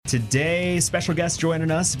Today, special guest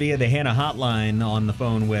joining us via the Hannah Hotline on the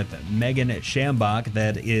phone with Meghan Shambach,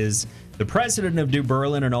 that is the president of New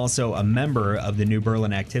Berlin and also a member of the New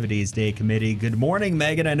Berlin Activities Day Committee. Good morning,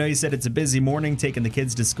 Meghan. I know you said it's a busy morning taking the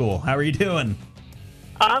kids to school. How are you doing?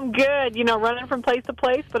 I'm good. Running from place to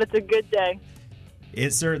place, but it's a good day.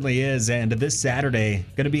 It certainly is, and this Saturday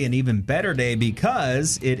going to be an even better day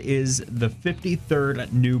because it is the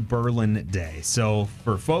 53rd New Berlin Day. So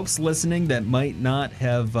for folks listening that might not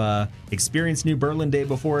have experienced New Berlin Day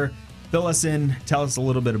before, fill us in, tell us a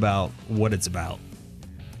little bit about what it's about.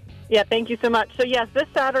 Yeah, thank you so much. So yes, this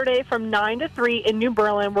Saturday from 9 to 3 in New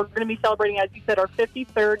Berlin, we're going to be celebrating, as you said, our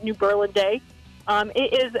 53rd New Berlin Day.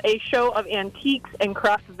 It is a show of antiques and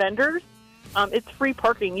craft vendors. It's free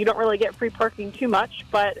parking. You don't really get free parking too much,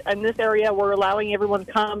 but in this area, we're allowing everyone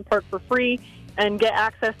to come park for free and get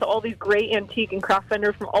access to all these great antique and craft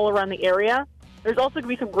vendors from all around the area. There's also going to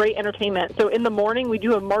be some great entertainment. So in the morning, we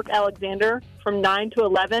do a Mark Alexander from 9 to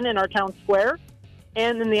 11 in our town square.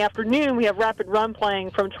 And in the afternoon, we have Rapid Run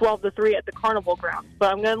playing from 12 to 3 at the Carnival grounds.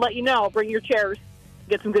 But I'm going to let you know, bring your chairs,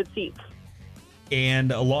 get some good seats.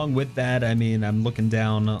 And along with that, I'm looking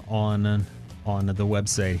down on the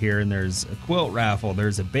website here, and there's a quilt raffle,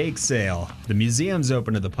 there's a bake sale, the museum's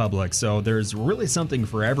open to the public, so there's really something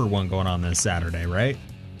for everyone going on this Saturday, right?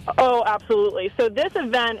 Oh, absolutely. So this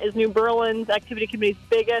event is New Berlin's Activity Committee's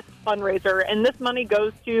biggest fundraiser, and this money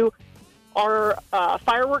goes to our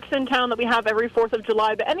fireworks in town that we have every 4th of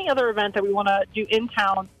July, but any other event that we want to do in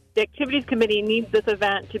town, the Activities Committee needs this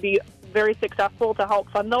event to be very successful to help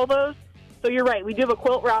fund all those. So you're right. We do have a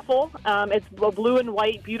quilt raffle. It's a blue and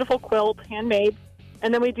white, beautiful quilt, handmade.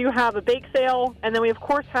 And then we do have a bake sale. And then we, of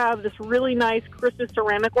course, have this really nice Christmas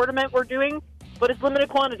ceramic ornament we're doing, but it's limited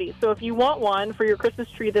quantity. So if you want one for your Christmas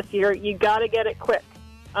tree this year, you got to get it quick.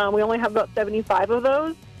 We only have about 75 of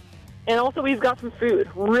those. And also we've got some food,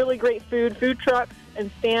 really great food trucks and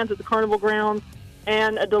stands at the Carnival grounds,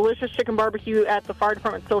 and a delicious chicken barbecue at the Fire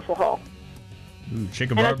Department Social Hall. Ooh,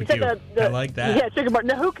 chicken barbecue. I like that. Yeah, chicken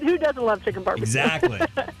barbecue. Now, who doesn't love chicken barbecue? Exactly.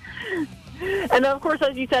 And, of course,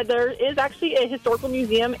 as you said, there is actually a historical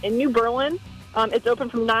museum in New Berlin. It's open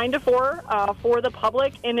from 9 to 4 for the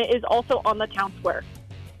public, and it is also on the town square.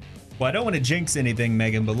 Well, I don't want to jinx anything,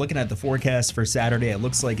 Meghan, but looking at the forecast for Saturday, it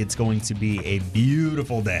looks like it's going to be a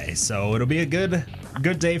beautiful day. So it'll be a good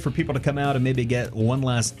day for people to come out and maybe get one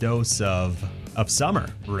last dose of summer,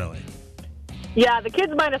 really. Yeah, the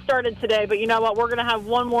kids might have started today, but you know what? We're going to have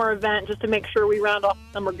one more event just to make sure we round off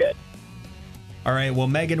the summer good. All right. Well,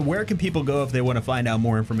 Meghan, where can people go if they want to find out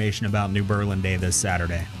more information about New Berlin Day this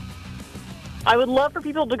Saturday? I would love for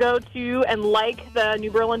people to go to and like the New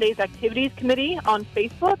Berlin Days Activities Committee on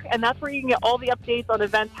Facebook, and that's where you can get all the updates on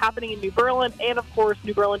events happening in New Berlin and, of course,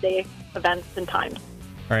 New Berlin Day events and times.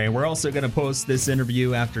 All right, we're also going to post this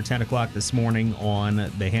interview after 10 o'clock this morning on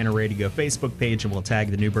the Hannah Radio Facebook page, and we'll tag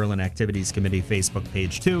the New Berlin Activities Committee Facebook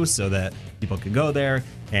page too, so that people can go there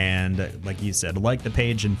and, like you said, like the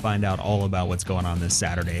page and find out all about what's going on this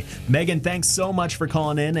Saturday. Meghan, thanks so much for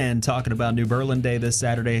calling in and talking about New Berlin Day this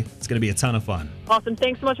Saturday. It's going to be a ton of fun. Awesome.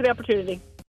 Thanks so much for the opportunity.